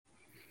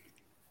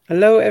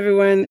Hello,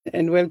 everyone,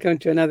 and welcome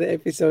to another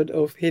episode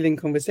of Healing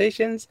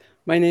Conversations.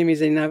 My name is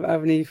Zainab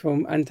Avni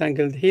from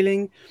Untangled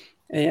Healing.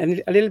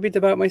 And a little bit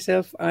about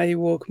myself, I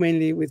work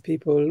mainly with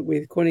people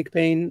with chronic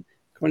pain,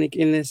 chronic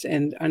illness,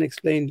 and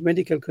unexplained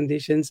medical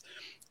conditions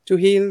to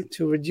heal,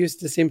 to reduce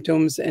the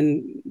symptoms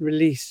and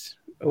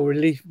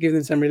give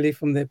them some relief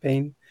from their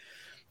pain.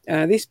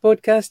 This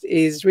podcast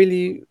is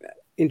really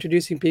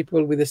introducing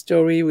people with a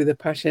story, with a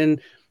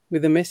passion,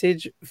 with a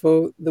message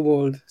for the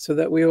world, so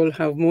that we all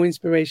have more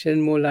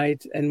inspiration, more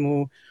light, and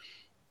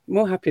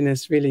more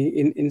happiness, really,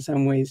 in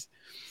some ways.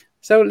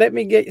 So let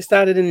me get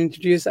started and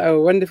introduce our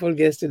wonderful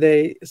guest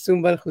today,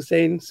 Sumbal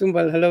Hussain.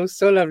 Sumbal, hello,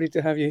 so lovely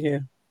to have you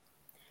here.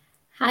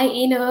 Hi,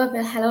 Eno.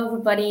 Hello,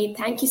 everybody.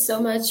 Thank you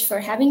so much for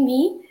having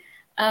me.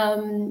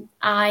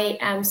 I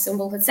am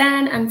Sumbal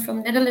Hussain. I'm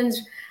from Netherlands,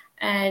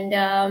 and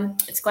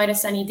it's quite a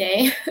sunny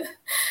day.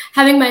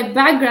 Having my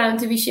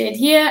background to be shared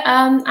here,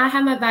 I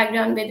have my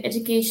background with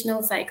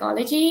educational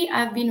psychology.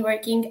 I've been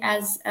working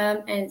as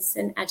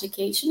an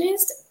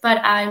educationist, but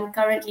I'm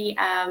currently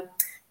a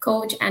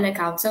coach and a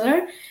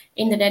counselor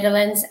in the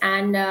Netherlands,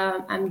 and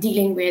I'm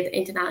dealing with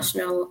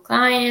international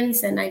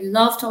clients, and I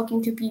love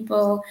talking to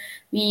people.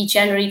 We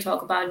generally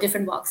talk about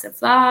different walks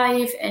of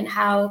life and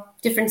how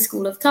different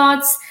school of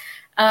thoughts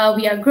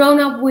we are grown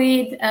up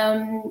with.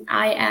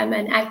 I am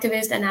an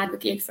activist and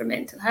advocate for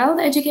mental health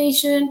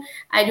education.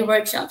 I do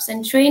workshops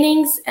and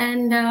trainings,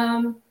 and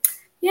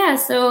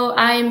so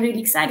I'm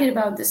really excited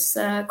about this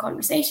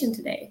conversation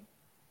today.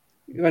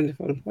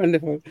 Wonderful,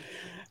 wonderful.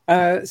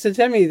 So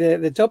tell me,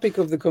 the topic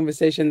of the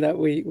conversation that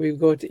we've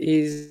got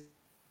is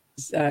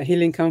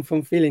healing come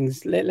from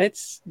feelings.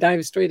 Let's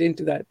dive straight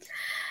into that.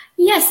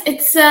 Yes,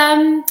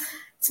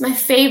 it's my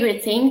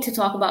favorite thing to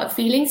talk about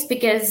feelings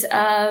because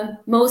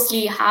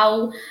mostly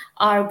how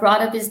our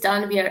brought up is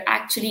done. We are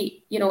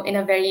actually, in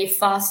a very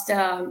fast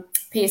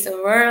pace of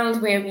world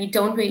where we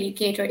don't really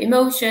cater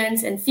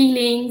emotions and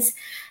feelings,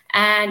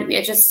 and we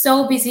are just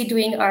so busy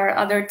doing our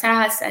other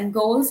tasks and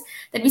goals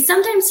that we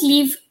sometimes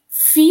leave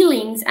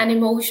feelings and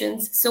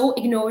emotions so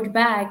ignored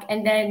back,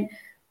 and then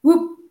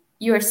whoop,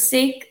 you're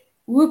sick,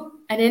 whoop,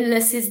 an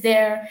illness is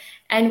there,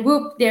 and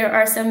whoop, there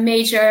are some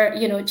major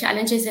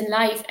challenges in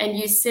life, and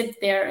you sit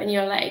there and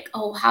you're like,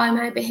 oh, how am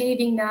I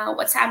behaving now,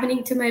 what's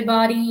happening to my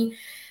body?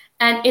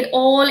 And it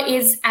all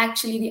is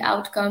actually the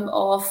outcome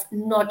of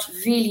not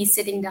really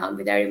sitting down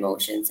with our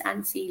emotions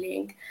and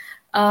feeling.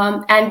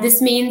 And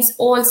this means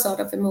all sort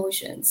of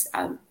emotions: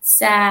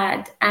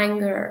 sad,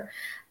 anger,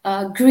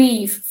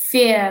 grief,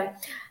 fear.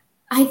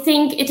 I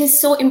think it is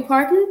so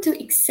important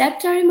to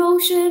accept our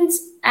emotions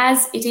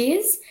as it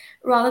is,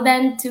 rather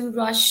than to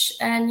rush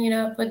and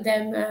put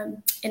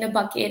them in a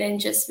bucket and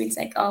just be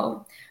like,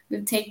 oh,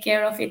 we'll take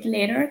care of it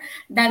later.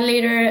 That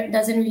later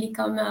doesn't really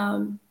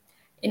come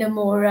in a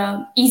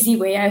more easy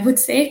way, I would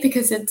say,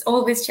 because it's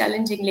always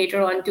challenging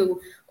later on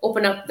to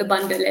open up the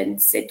bundle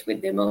and sit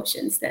with the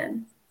emotions.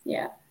 Then,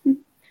 yeah.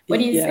 What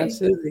do you Yeah, say?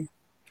 absolutely.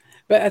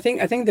 But I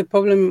think the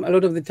problem a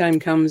lot of the time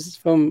comes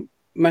from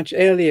much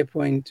earlier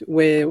point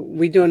where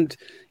we don't,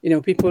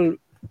 people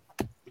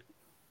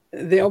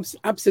they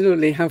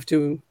absolutely have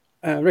to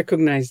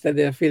recognize that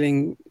they're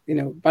feeling,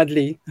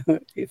 badly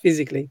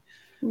physically,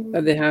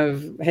 that they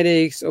have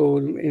headaches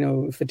or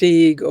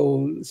fatigue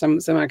or some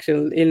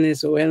actual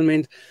illness or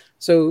ailment.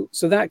 So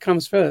that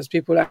comes first.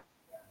 People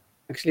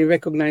actually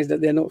recognize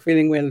that they're not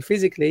feeling well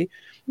physically,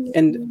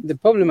 and the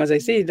problem, as I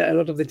see, that a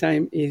lot of the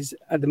time is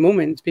at the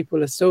moment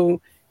people are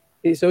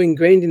it's so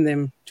ingrained in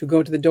them to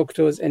go to the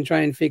doctors and try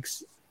and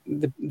fix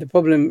the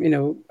problem,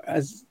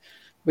 as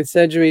with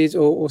surgeries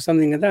or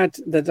something like that.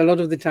 That a lot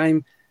of the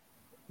time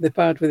the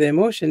part with the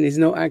emotion is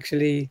not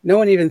actually, no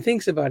one even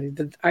thinks about it,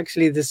 that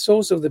actually the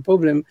source of the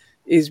problem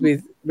is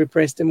with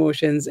repressed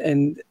emotions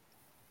and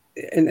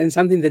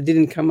something that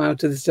didn't come out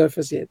to the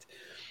surface yet.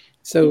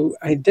 So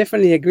I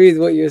definitely agree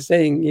with what you're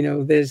saying.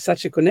 There's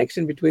such a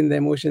connection between the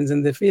emotions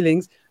and the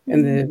feelings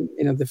and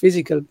the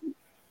physical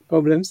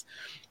problems.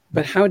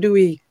 But how do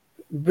we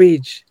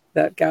bridge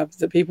that gap,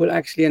 that people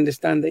actually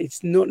understand that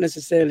it's not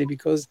necessarily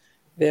because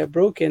they're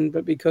broken,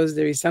 but because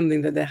there is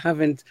something that they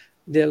haven't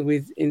dealt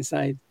with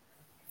inside?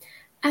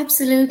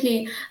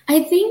 Absolutely.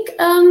 I think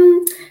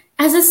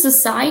as a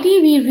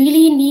society, we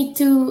really need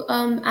to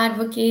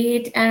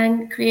advocate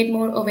and create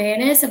more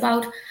awareness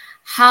about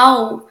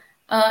how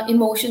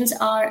emotions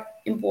are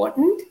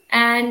important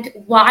and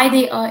why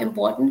they are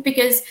important.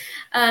 Because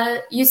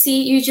you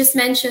see, you just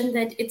mentioned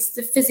that it's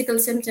the physical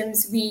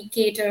symptoms we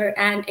cater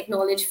and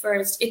acknowledge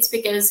first. It's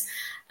because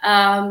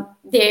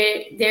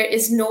there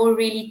is no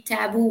really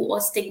taboo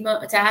or stigma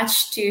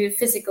attached to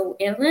physical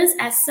illness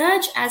as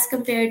such, as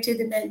compared to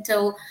the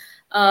mental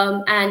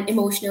and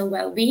emotional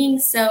well-being.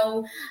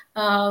 So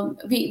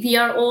we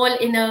are all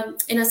in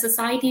a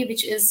society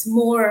which is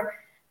more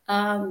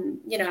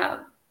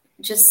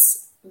just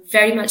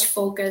very much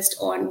focused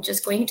on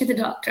just going to the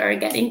doctor,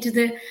 getting to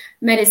the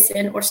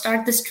medicine, or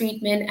start this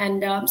treatment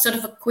and sort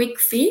of a quick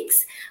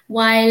fix,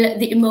 while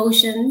the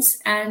emotions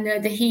and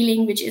the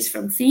healing, which is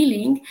from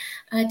feeling,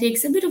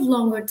 takes a bit of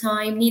longer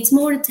time, needs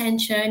more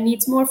attention,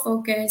 needs more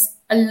focus,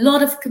 a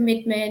lot of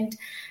commitment.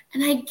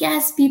 And I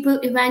guess people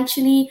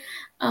eventually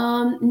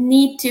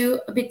need to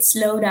a bit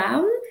slow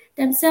down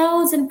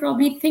themselves and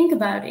probably think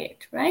about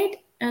it, right?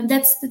 And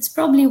that's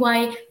probably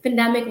why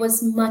pandemic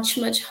was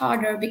much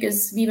harder,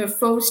 because we were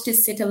forced to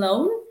sit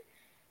alone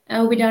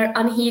with our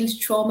unhealed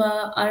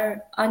trauma,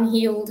 our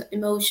unhealed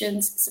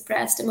emotions,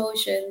 suppressed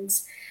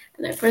emotions.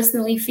 And I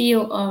personally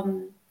feel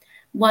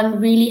one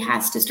really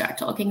has to start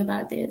talking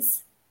about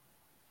this.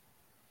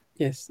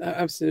 Yes,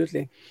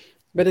 absolutely.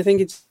 But I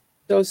think it's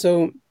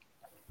also,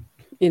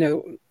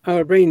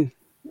 our brain,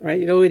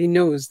 right? It already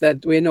knows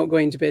that we're not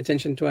going to pay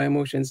attention to our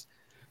emotions.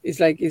 It's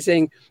like it's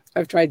saying,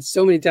 I've tried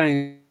so many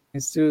times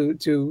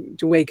to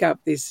wake up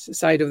this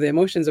side of the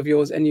emotions of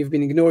yours, and you've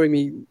been ignoring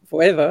me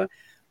forever.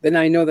 Then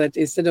I know that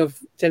instead of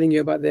telling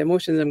you about the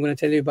emotions, I'm going to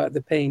tell you about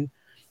the pain,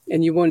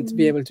 and you won't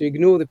be Mm, able to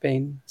ignore the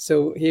pain.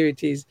 So here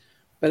it is.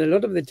 But a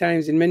lot of the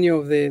times, in many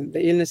of the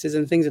illnesses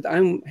and things that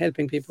I'm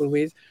helping people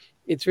with,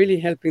 it's really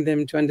helping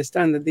them to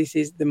understand that this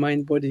is the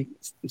mind body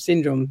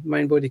syndrome,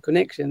 mind body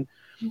connection.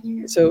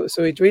 yeah.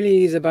 So it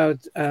really is about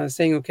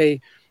saying,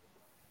 okay,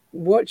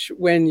 watch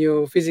when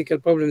your physical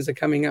problems are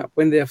coming up,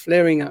 when they're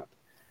flaring up.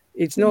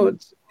 It's Mm, not,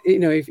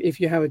 if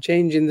you have a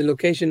change in the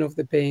location of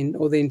the pain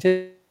or the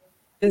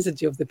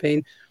intensity of the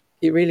pain,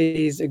 it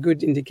really is a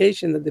good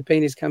indication that the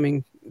pain is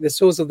coming, the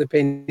source of the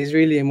pain is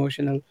really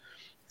emotional.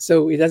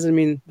 So it doesn't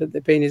mean that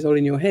the pain is all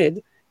in your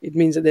head. It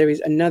means that there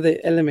is another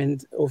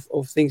element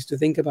of things to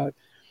think about.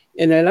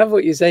 And I love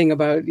what you're saying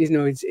about,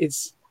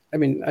 it's, I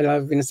mean, I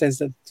love in a sense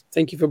that,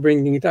 thank you for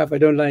bringing it up. I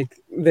don't like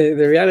the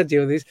reality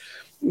of this,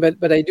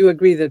 but I do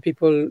agree that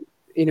people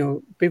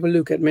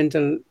look at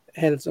mental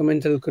health or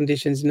mental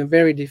conditions in a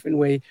very different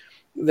way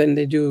than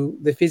they do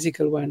the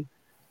physical one.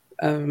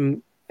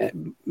 Um, uh,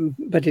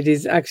 but it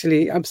is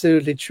actually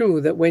absolutely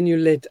true that when you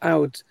let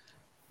out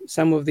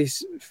some of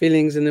these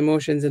feelings and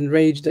emotions and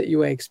rage that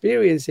you are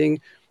experiencing,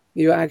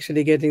 you're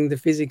actually getting the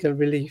physical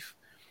relief.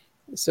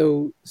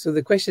 So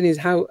the question is,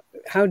 how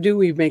do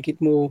we make it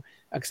more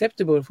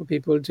acceptable for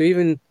people to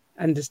even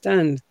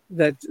understand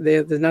that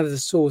there's another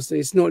source, that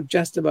it's not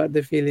just about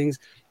the feelings,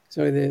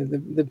 sorry,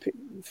 the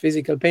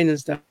physical pain and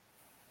stuff,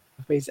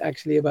 but it's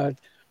actually about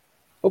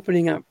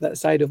opening up that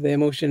side of the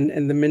emotion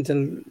and the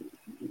mental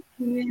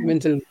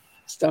yeah.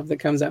 stuff that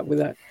comes out with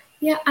that.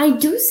 Yeah, I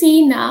do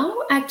see now.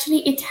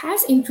 Actually, it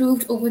has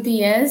improved over the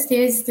years.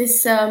 There's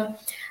this.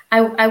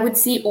 I would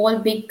see all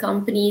big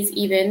companies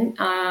even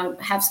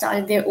have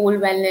started their own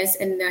wellness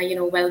and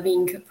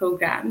well-being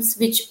programs,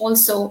 which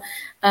also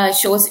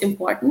shows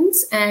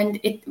importance. And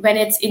it when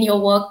it's in your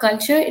work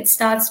culture, it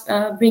starts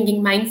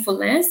bringing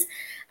mindfulness.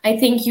 I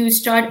think you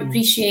start Mm.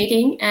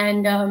 appreciating,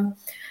 and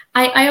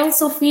I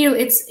also feel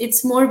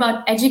it's more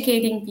about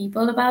educating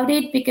people about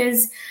it,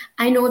 because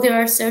I know there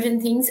are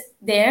certain things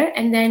there,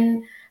 and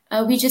then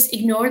we just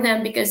ignore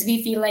them because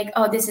we feel like,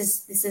 oh, this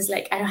is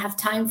like, I don't have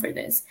time for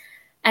this,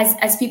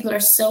 as people are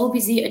so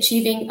busy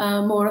achieving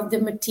more of the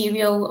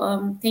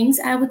material things,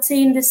 I would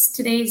say, in this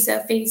today's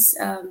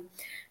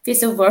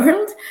face of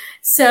world.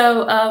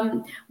 So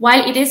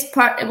while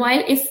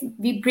if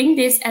we bring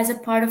this as a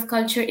part of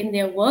culture in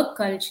their work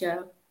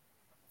culture,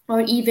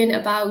 or even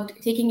about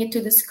taking it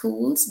to the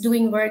schools,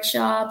 doing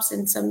workshops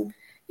and some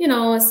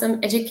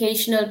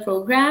educational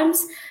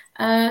programs,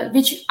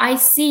 which I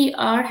see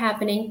are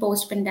happening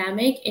post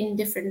pandemic in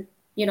different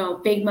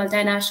big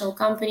multinational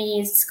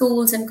companies,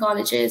 schools and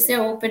colleges.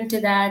 They're open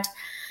to that.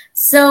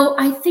 So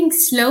I think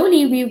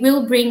slowly we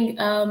will bring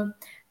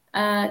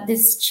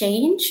this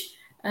change,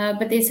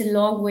 but there's a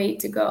long way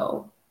to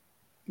go.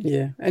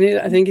 Yeah, and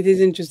I think it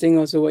is interesting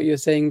also what you're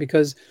saying,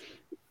 because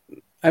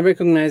I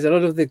recognize a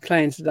lot of the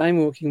clients that I'm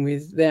working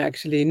with, they're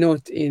actually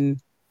not in,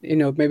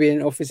 maybe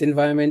an office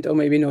environment, or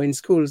maybe not in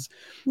schools.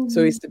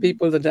 So it's Mhm. the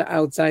people that are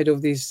outside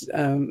of these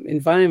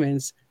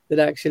environments that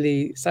are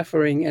actually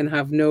suffering and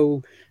have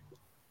no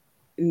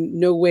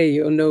way,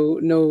 or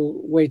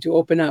no way to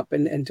open up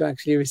and to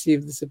actually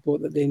receive the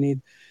support that they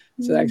need.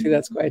 So actually, Mm.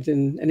 that's quite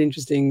an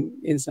interesting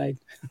insight.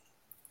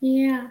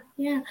 Yeah,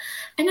 yeah.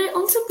 And I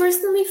also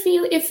personally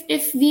feel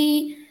if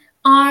we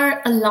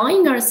are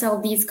allowing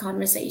ourselves these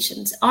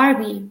conversations, are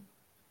we?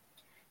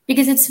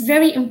 Because it's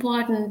very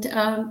important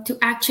to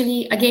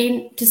actually,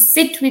 again, to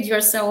sit with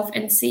yourself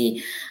and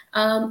see.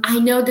 I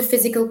know the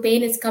physical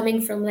pain is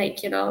coming from, like,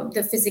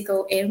 the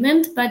physical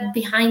ailment, but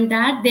behind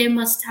that there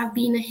must have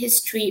been a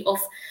history of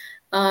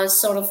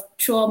sort of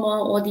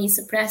trauma or these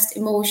suppressed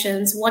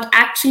emotions. What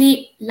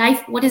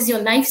is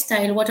your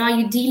lifestyle? What are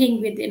you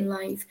dealing with in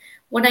life?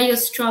 What are your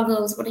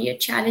struggles? What are your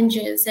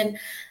challenges? And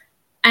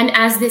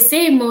as they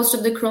say, most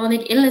of the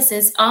chronic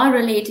illnesses are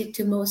related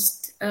to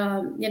most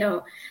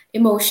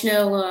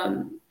emotional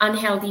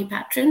unhealthy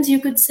patterns, you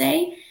could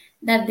say,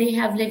 that they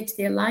have lived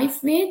their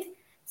life with.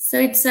 So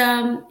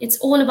it's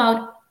all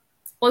about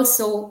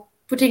also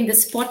putting the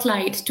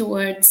spotlight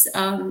towards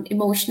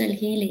emotional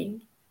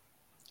healing.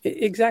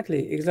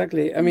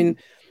 Exactly. I mean,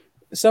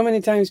 so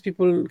many times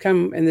people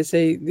come and they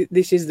say,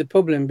 This is the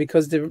problem,"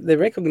 because they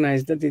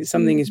recognize that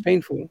something is Mm,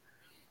 painful.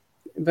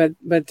 But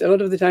a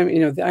lot of the time,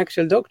 the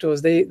actual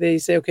doctors, they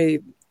say, okay,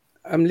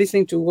 I'm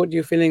listening to what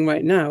you're feeling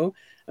right now.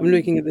 I'm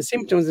looking at the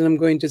symptoms, and I'm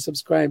going to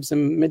subscribe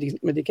some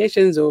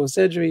medications or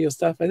surgery or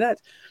stuff like that.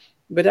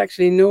 But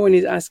actually, no one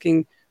is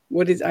asking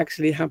what is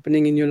actually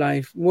happening in your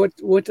life. What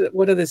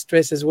are the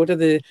stresses? What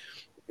is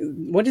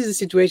the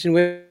situation?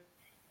 Where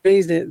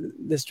is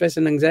the stress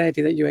and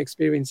anxiety that you're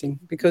experiencing?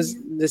 Because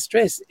the Yeah.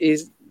 stress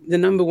is the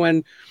number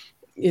one,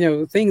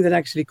 thing that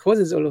actually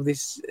causes all of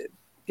these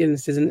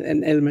illnesses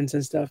and ailments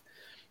and stuff.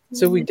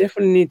 So we Yeah.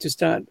 definitely need to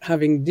start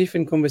having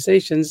different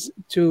conversations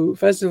to,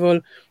 first of all,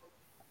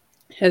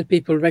 help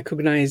people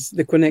recognize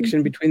the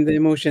connection between the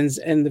emotions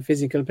and the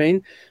physical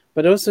pain,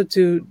 but also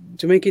to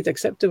make it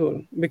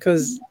acceptable,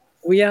 because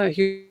we are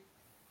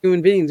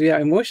human beings, we are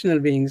emotional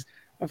beings.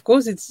 Of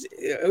course,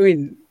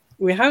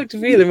 we have to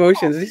feel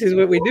emotions. This is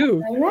what we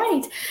do.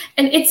 Right.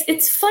 And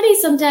it's funny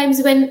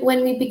sometimes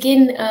when we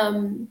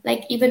begin,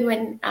 like even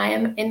when I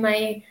am in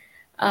my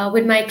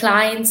with my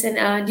clients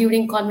and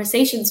during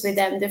conversations with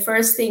them, the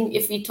first thing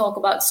if we talk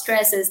about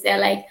stress is they're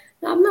like,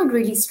 no, I'm not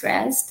really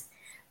stressed.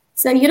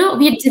 So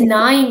we're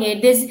denying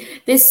it.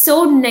 There's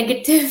so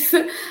negative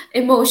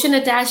emotion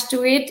attached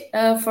to it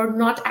for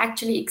not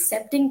actually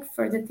accepting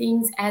for the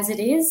things as it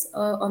is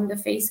on the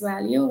face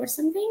value or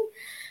something.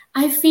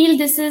 I feel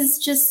this is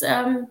just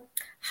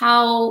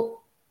how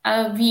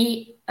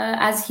we,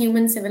 as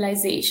human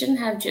civilization,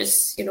 have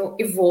just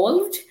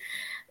evolved,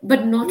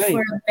 but not for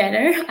Right. a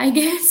better, I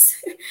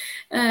guess.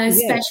 Yeah.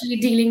 Especially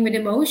dealing with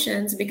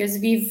emotions, because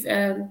we've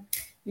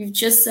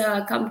just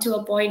come to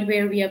a point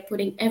where we are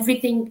putting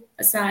everything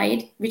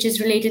aside, which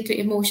is related to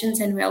emotions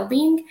and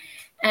well-being,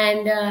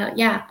 and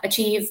yeah,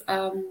 achieve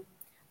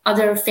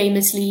other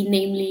famously,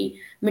 namely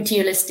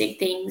materialistic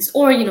things,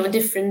 or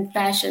different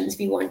passions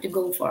we want to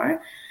go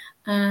for,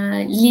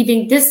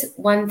 leaving this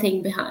one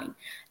thing behind.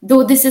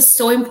 Though this is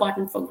so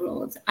important for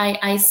growth,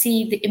 I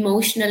see the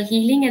emotional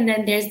healing, and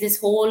then there's this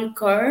whole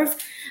curve.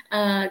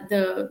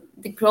 The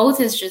growth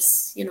is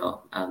just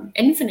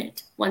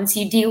infinite once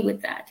you deal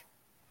with that.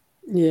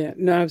 Yeah,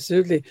 no,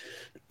 absolutely.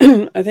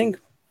 I think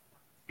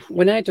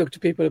when I talk to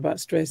people about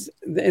stress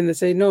and they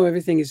say no,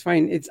 everything is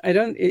fine, it's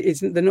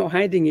they're not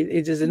hiding it.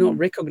 It's just they're not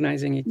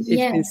recognizing it. It's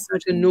been Yes.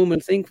 such a normal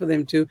thing for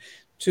them to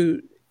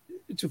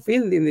to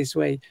feel in this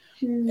way,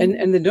 Mm,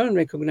 and they don't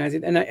recognize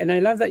it. And I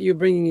love that you're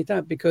bringing it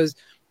up, because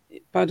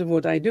part of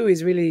what I do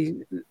is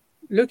really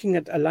looking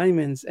at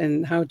alignments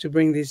and how to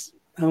bring this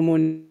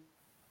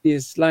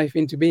harmonious life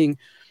into being,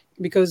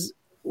 because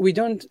we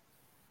don't,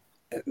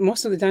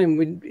 most of the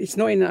time it's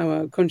not in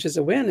our conscious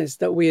awareness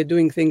that we are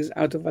doing things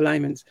out of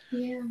alignments.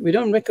 yeah. We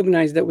don't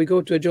recognize that we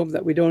go to a job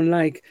that we don't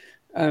like,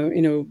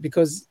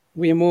 because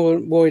we are more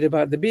worried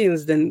about the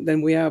bills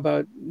than we are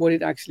about what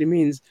it actually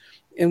means.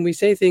 And we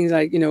say things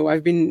like,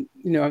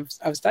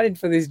 I've studied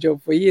for this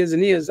job for years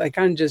and years, I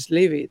can't just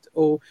leave it,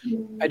 or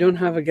I Mm, don't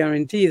have a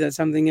guarantee that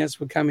something else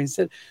will come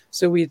instead.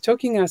 So we're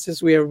talking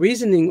as we are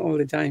reasoning all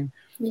the time.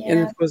 And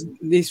yeah. of course,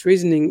 this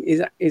reasoning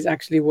is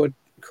actually what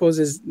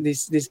causes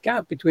this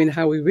gap between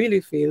how we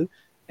really feel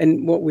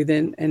and what we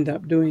then end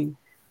up doing.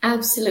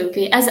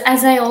 Absolutely.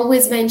 As I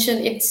always mention,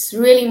 it's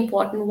really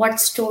important what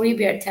story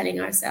we are telling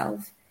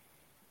ourselves.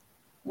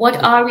 What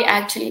Yeah. are we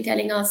actually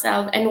telling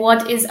ourselves, and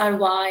what is our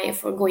why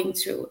for going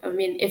through? I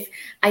mean, if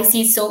I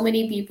see so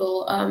many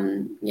people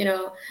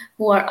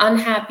who are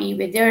unhappy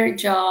with their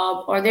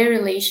job or their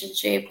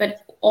relationship, but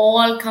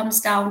all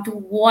comes down to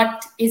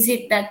what is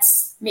it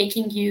that's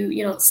making you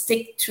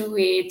stick through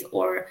it,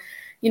 or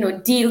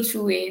deal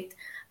through it.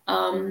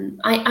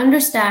 I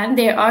understand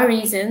there are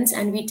reasons,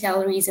 and we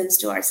tell reasons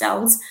to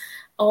ourselves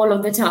all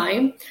of the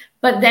time.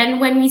 But then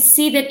when we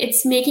see that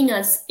it's making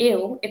us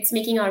ill, it's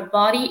making our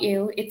body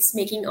ill, it's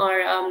making our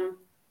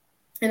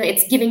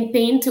it's giving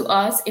pain to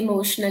us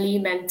emotionally,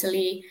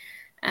 mentally,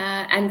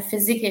 and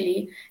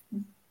physically,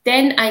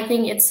 then I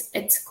think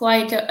it's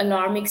quite an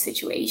alarming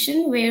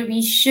situation where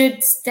we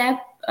should step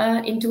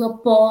into a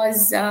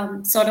pause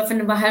sort of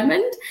an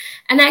environment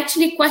and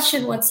actually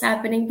question what's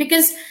happening.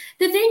 Because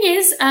the thing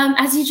is,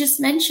 as you just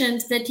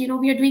mentioned, that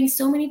we are doing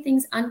so many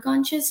things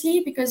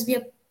unconsciously because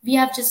we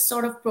have just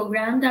sort of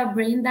programmed our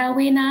brain that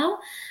way now.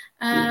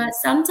 Yeah.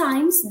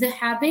 Sometimes the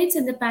habits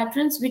and the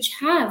patterns which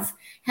have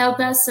helped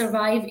us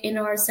survive in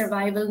our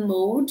survival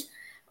mode,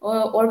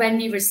 or when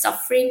we were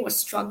suffering or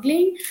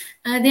struggling,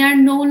 they are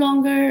no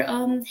longer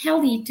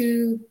healthy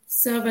to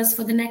serve us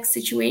for the next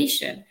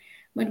situation.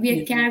 But we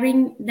are Yeah.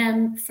 carrying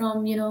them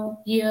from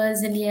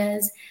years and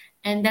years,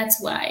 and that's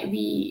why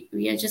we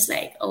are just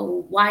like,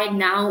 oh, why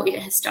now it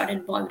has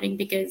started bothering?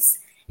 Because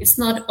it's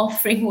not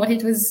offering what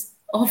it was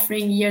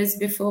offering years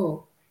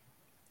before.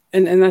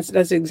 And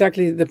that's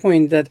exactly the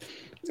point, that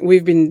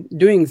we've been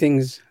doing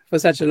things for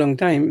such a long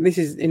time. This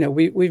is,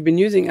 we've been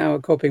using our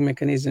coping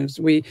mechanisms.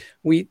 We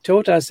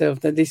taught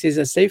ourselves that this is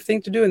a safe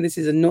thing to do and this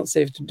is a not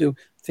safe to do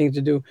thing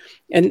to do,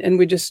 and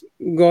we just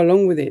go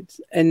along with it.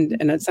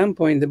 And at some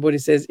point the body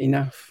says,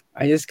 enough,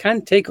 I just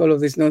can't take all of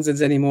this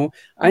nonsense anymore.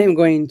 I am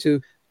going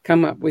to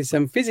come up with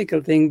some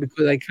physical thing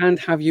because I can't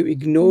have you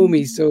ignore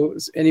me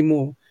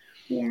anymore.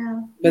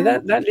 Yeah, But yeah.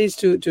 that leads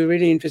to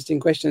really interesting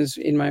questions,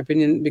 in my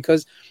opinion,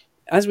 because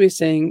as we're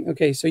saying,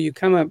 okay, so you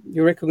come up,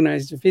 you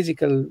recognize the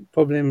physical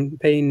problem,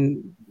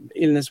 pain,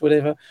 illness,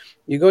 whatever.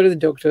 You go to the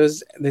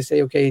doctors, they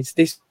say, okay, it's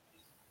this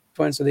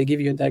one, so they give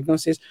you a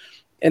diagnosis.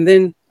 And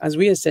then, as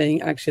we are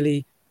saying,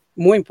 actually,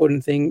 more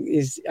important thing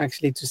is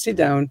actually to sit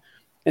down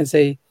and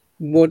say,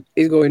 what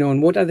is going on?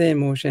 What are the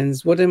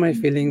emotions? What am I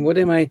feeling? What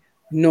am I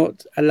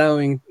not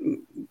allowing,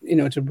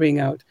 to bring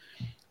out?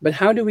 But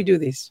how do we do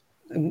this?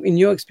 In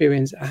your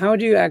experience, how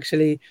do you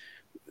actually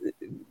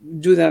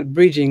do that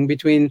bridging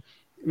between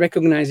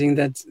recognizing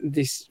that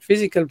this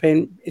physical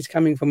pain is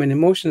coming from an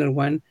emotional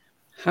one?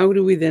 How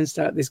do we then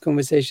start this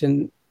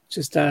conversation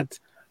to start,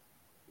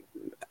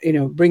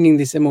 bringing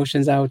these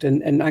emotions out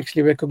and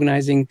actually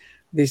recognizing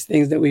these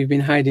things that we've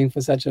been hiding for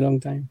such a long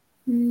time?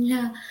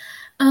 Yeah.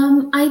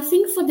 I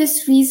think for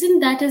this reason,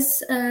 that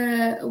is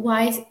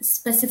why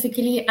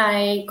specifically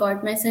I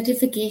got my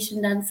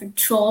certification done for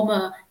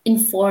trauma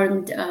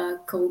informed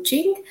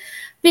coaching,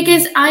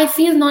 because I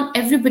feel not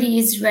everybody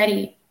is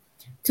ready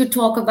to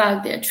talk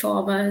about their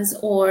traumas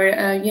or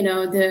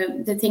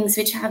the things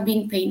which have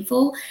been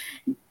painful.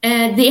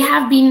 They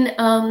have been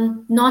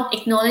not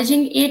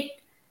acknowledging it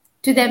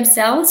to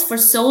themselves for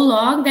so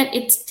long that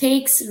it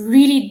takes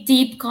really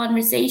deep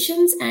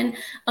conversations and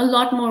a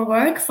lot more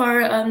work for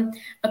a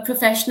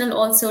professional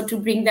also to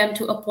bring them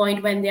to a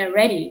point when they're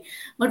ready.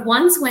 But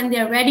once when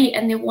they're ready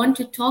and they want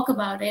to talk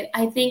about it,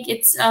 I think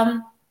it's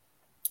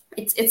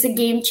a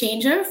game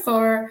changer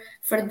for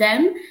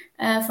them,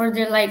 for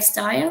their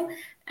lifestyle.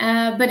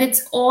 But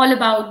it's all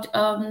about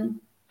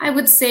I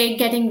would say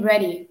getting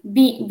ready,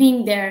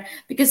 being there,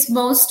 because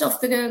most of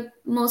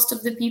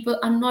the people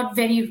are not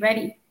very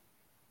ready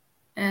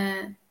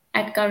uh,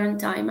 at current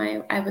time.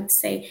 I would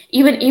say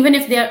even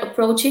if they're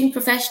approaching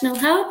professional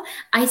help,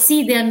 I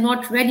see they're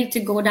not ready to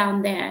go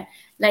down there,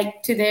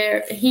 like to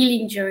their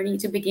healing journey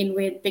to begin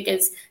with,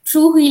 because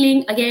true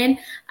healing, again,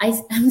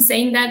 I'm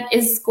saying that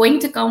is going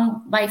to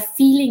come by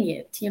feeling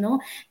it.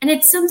 And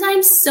it's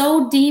sometimes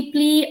so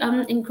deeply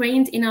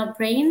ingrained in our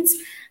brains,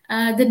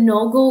 the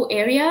no-go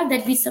area,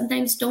 that we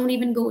sometimes don't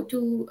even go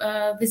to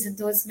visit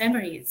those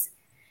memories.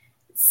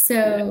 Yeah.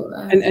 So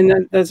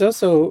And that's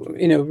also,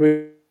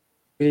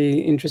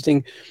 really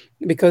interesting,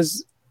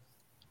 because,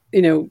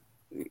 you know,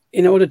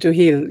 in order to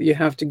heal, you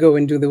have to go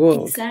and do the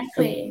work.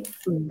 exactly.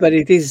 But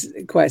it is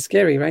quite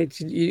scary, right?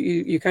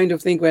 You kind of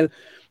think, well,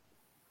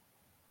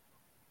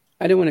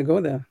 I don't want to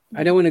go there.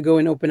 I don't want to go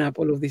and open up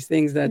all of these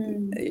things that,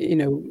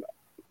 Mm,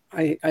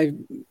 I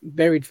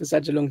buried for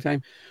such a long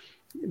time.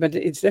 But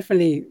it's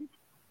definitely,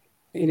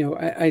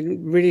 I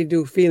really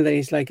do feel that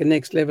it's like a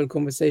next level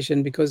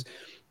conversation, because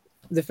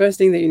the first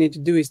thing that you need to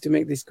do is to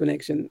make this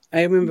connection.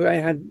 I remember I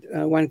had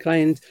one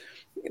client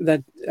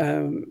that,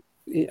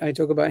 I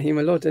talk about him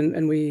a lot,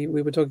 and we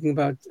were talking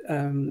about,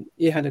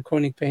 he had a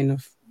chronic pain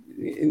of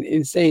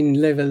insane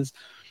levels,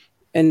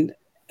 and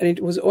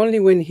it was only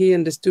when he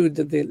understood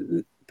that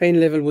the pain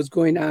level was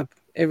going up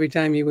every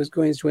time he was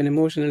going through an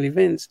emotional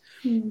event,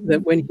 that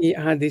mm, when he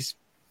had this,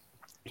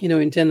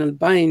 internal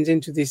binds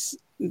into this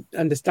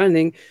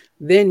understanding,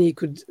 then he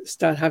could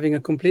start having a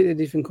completely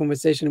different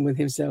conversation with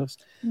himself.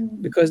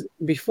 mm. Because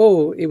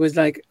before it was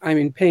like, I'm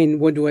in pain,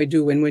 what do I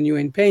do? And when you're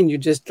in pain, you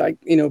just like,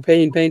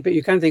 pain, but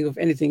you can't think of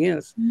anything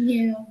else.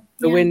 Yeah,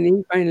 So yeah. when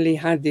he finally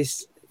had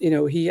this,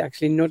 he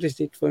actually noticed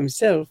it for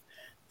himself,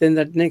 then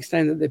that next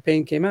time that the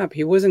pain came up,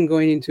 he wasn't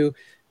going into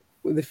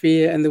the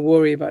fear and the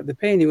worry about the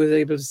pain. He was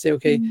able to say,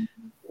 okay, Mm,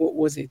 what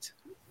was it?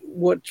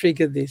 What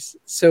triggered this?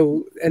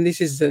 So, and this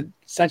is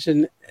such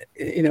an,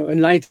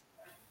 enlightened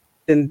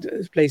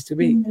place to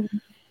be. mm.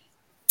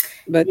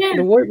 But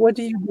what Yeah.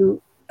 do you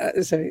do?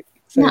 Sorry,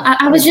 No, I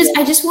go was on.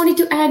 I just wanted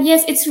to add,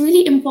 yes, it's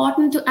really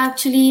important to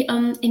actually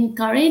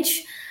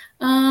encourage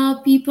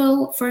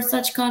people for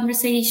such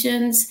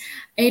conversations.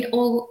 It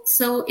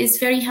also is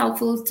very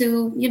helpful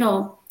to,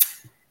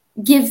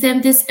 give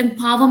them this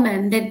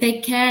empowerment that they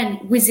can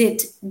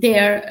visit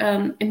their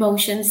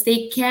emotions.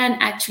 They can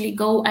actually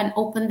go and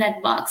open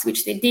that box,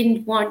 which they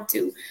didn't want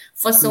to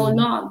for so Mhm.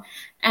 long.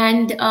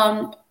 And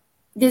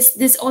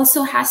this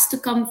also has to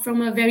come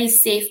from a very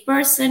safe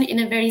person in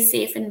a very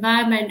safe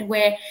environment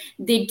where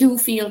they do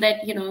feel that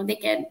they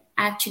can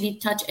actually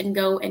touch and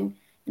go and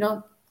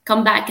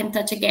come back and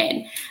touch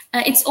again.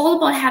 It's all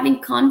about having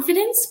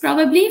confidence,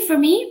 probably for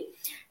me,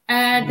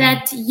 Mhm.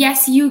 that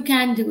yes, you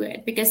can do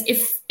it, because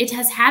if it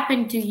has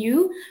happened to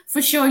you,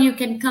 for sure you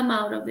can come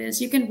out of this,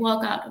 you can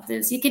walk out of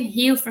this, you can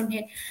heal from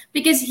it.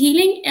 Because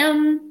healing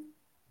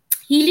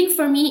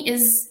for me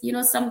is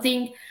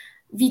something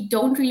we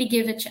don't really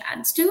give a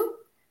chance to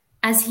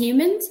as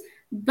humans.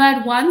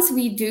 But once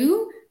we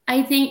do,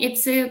 I think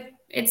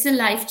it's a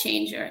life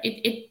changer.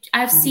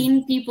 I've Mhm.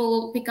 seen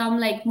people become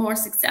like more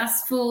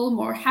successful,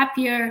 more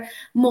happier,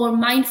 more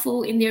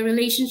mindful in their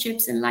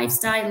relationships and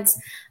lifestyles.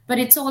 But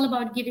it's all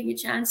about giving a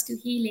chance to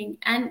healing.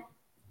 And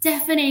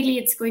definitely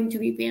it's going to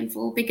be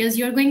painful, because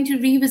you're going to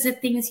revisit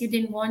things you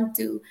didn't want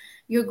to.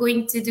 You're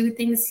going to do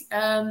things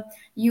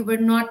you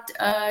were not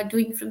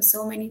doing from so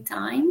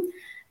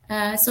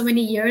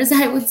many years,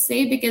 I would say,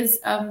 because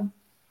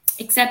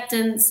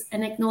acceptance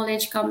and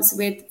acknowledge comes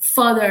with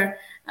further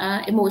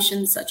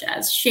emotions such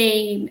as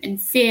shame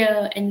and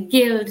fear and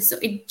guilt. So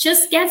it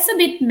just gets a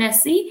bit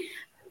messy.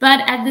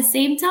 But at the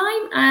same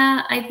time,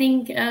 I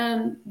think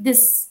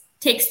this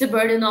takes the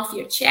burden off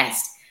your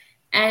chest,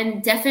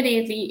 and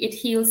definitely it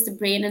heals the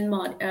brain and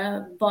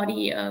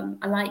body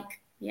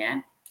alike.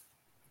 Yeah.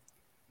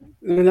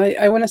 And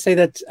I want to say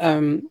that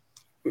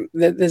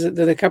there's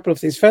a couple of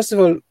things. First of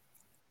all,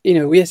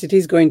 yes, it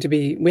is going to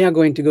be, we are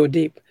going to go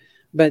deep,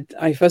 but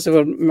I first of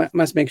all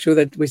must make sure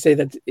that we say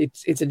that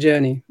it's a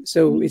journey.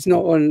 So it's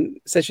not on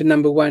session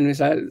number one,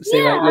 which I'll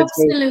say, right, Yeah, let's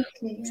go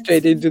absolutely.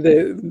 straight into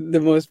the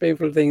most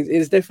painful things.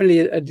 It's definitely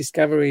a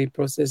discovery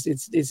process.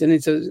 It's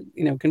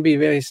a, can be a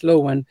very slow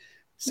one.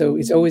 So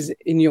it's always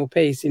in your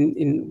pace,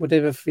 in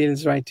whatever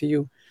feels right to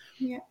you.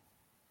 Yeah.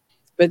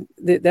 But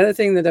the other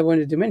thing that I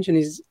wanted to mention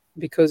is,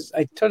 because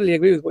I totally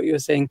agree with what you're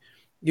saying,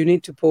 you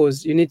need to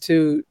pause. You need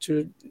to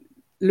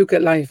look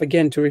at life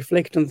again, to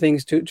reflect on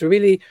things, to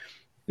really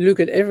look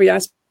at every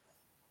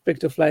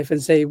aspect of life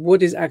and say,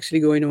 what is actually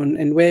going on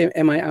and where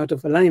am I out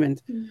of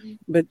alignment?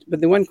 But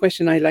the one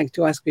question I like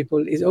to ask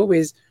people is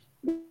always,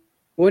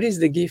 what is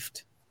the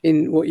gift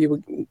in what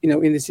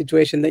in the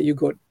situation that you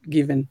got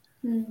given?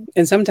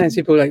 And sometimes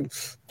people are like,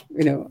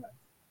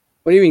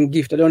 what do you mean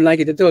gift? I don't like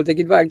it at all. Take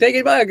it back. Take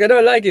it back. I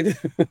don't like it.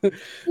 But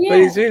Yeah.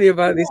 it's really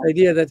about this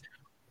idea that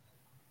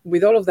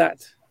with all of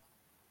that,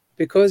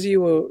 because you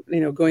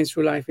were, going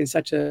through life in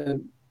such a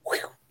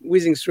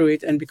whizzing through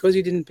it, and because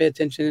you didn't pay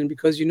attention, and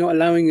because you're not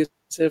allowing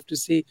yourself to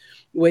see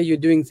where you're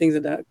doing things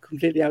that are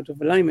completely out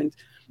of alignment,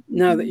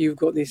 now that you've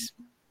got this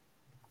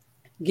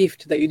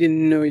gift that you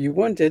didn't know you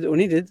wanted or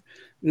needed,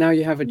 now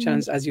you have a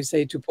chance, as you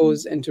say, to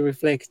pause and to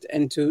reflect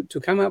and to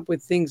come up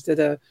with things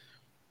that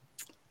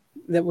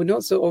were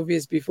not so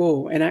obvious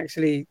before. And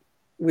actually,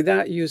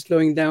 without you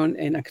slowing down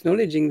and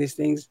acknowledging these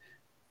things,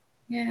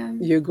 Yeah.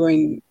 you're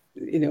going,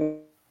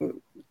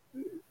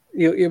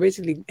 you're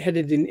basically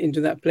headed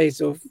into that place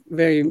of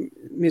very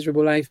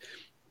miserable life,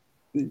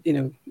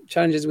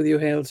 challenges with your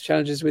health,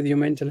 challenges with your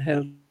mental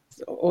health,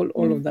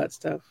 all of that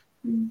stuff.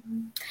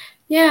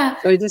 Yeah.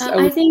 So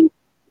I think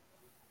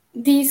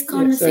these yeah, sorry, go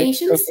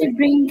conversations for they it.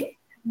 bring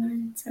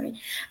sorry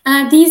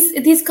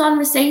these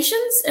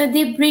conversations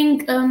they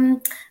bring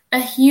a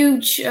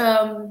huge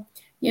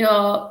you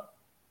know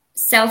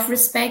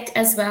self-respect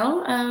as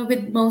well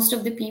with most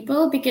of the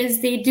people,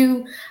 because they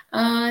do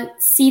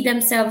see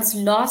themselves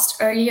lost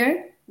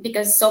earlier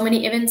because so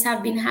many events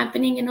have been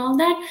happening and all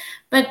that,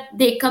 but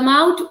they come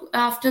out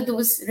after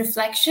those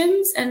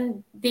reflections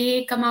and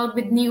they come out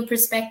with new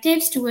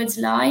perspectives towards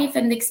life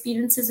and the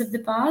experiences of the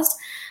past.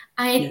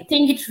 I Yeah,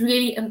 think it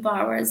really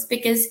empowers,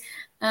 because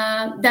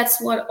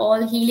that's what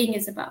all healing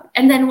is about.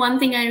 And then one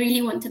thing I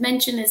really want to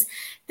mention is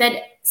that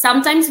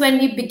sometimes when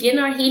we begin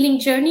our healing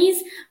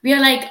journeys, we are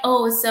like,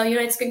 oh, so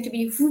it's going to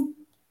be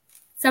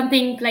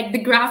something like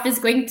the graph is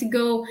going to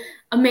go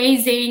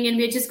amazing and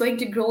we're just going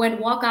to grow and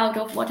walk out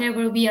of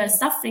whatever we are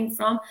suffering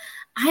from.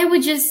 I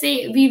would just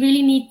say we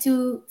really need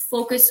to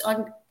focus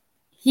on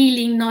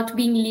healing not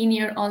being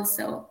linear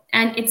also,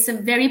 and it's a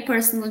very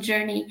personal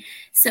journey,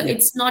 so yeah,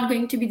 it's not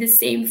going to be the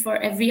same for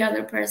every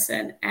other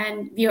person,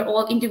 and we are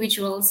all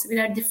individuals with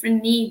our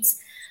different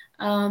needs.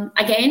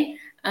 Again,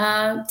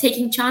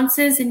 taking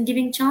chances and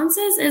giving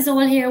chances is all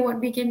here what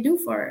we can do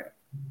for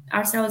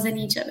ourselves and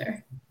each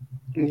other.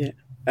 yeah.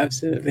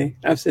 Absolutely,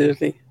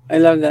 absolutely. I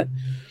love that.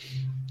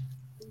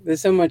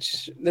 There's so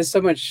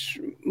much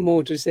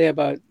more to say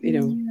about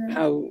Yeah.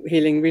 how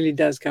healing really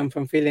does come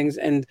from feelings.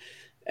 And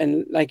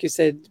like you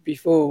said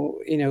before,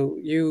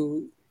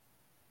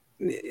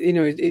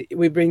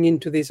 we bring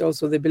into this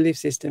also the belief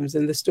systems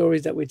and the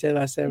stories that we tell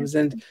ourselves.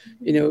 And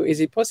is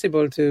it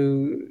possible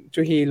to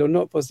heal or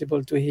not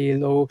possible to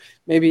heal, or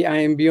maybe I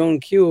am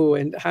beyond cure,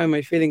 and how am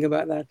I feeling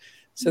about that?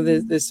 So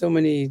there's so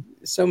many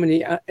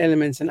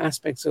elements and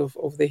aspects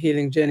of the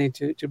healing journey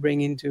to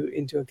bring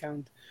into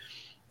account.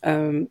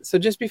 So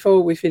just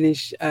before we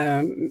finish,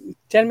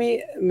 tell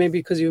me, maybe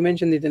because you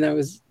mentioned it and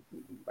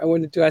I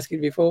wanted to ask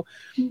it before,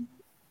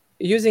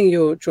 using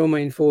your trauma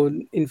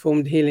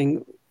informed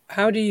healing,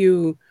 how do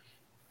you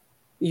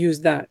use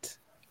that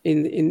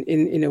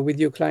in with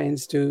your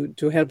clients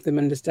to help them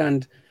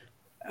understand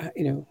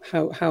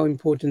how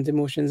important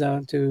emotions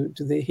are to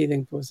the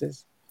healing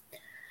process?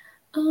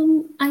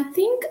 I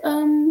think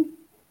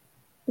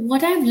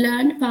what I've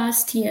learned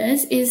past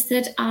years is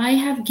that I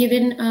have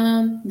given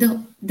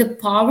the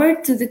power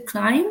to the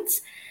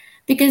clients,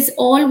 because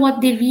all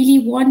what they really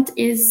want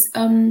is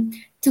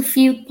to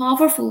feel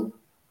powerful.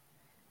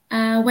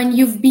 When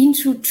you've been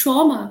through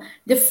trauma,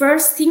 the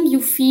first thing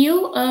you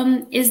feel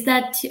is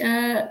that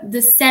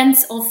the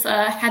sense of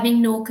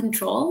having no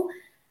control,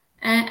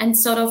 and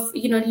sort of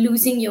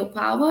losing your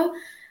power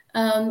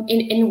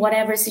in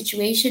whatever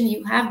situation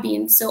you have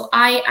been. So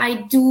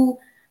I do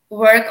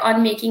work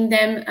on making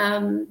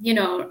them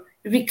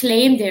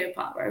reclaim their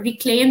power,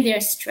 reclaim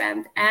their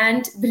strength,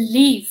 and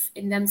believe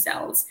in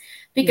themselves,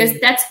 because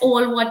Mm, that's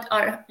all what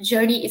our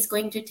journey is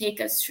going to take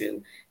us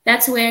through.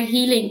 That's where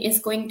healing is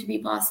going to be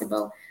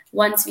possible,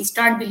 once we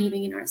start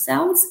believing in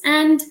ourselves.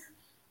 And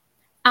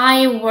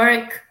I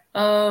work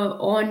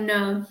on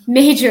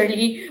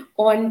majorly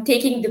on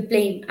taking the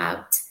blame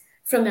out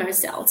from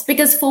ourselves,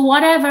 because for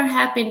whatever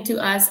happened to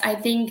us, I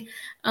think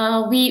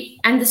we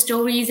and the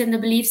stories and the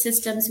belief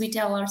systems we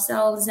tell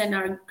ourselves and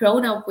are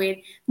grown up with,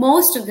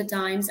 most of the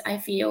times I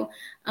feel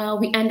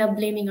we end up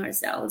blaming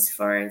ourselves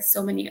for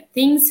so many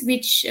things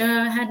which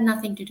had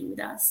nothing to do with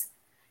us.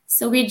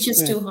 So we're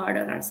just Right. too hard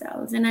on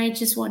ourselves, and I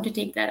just want to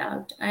take that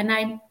out, and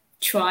I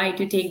try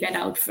to take that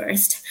out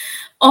first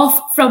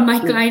off from my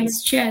Yeah,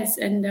 client's chest,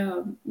 and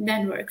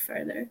then work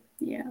further.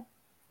 Yeah.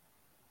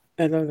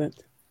 I love that.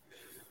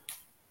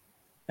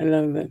 I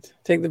love that.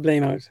 Take the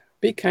blame out.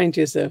 Be kind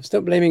to yourself.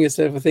 Stop blaming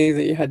yourself for things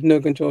that you had no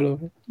control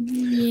over.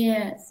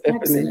 Yes,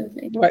 Definitely.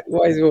 absolutely.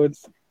 Wise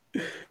words.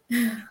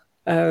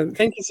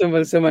 Thank you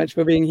so much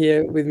for being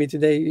here with me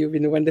today. You've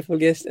been a wonderful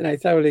guest, and I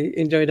thoroughly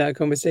enjoyed our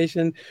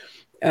conversation.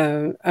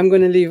 I'm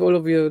going to leave all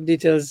of your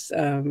details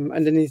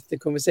underneath the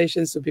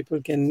conversation so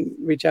people can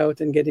reach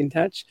out and get in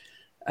touch.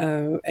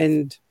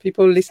 And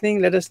people listening,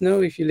 let us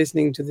know if you're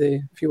listening to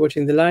if you're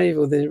watching the live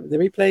or the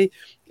replay.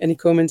 Any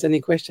comments, any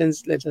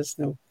questions, let us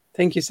know.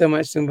 Thank you so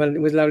much, Sumbal. It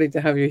was lovely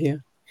to have you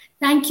here.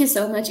 Thank you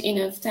so much,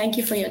 Enough. Thank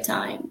you for your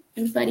time,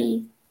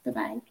 everybody. Bye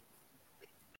bye.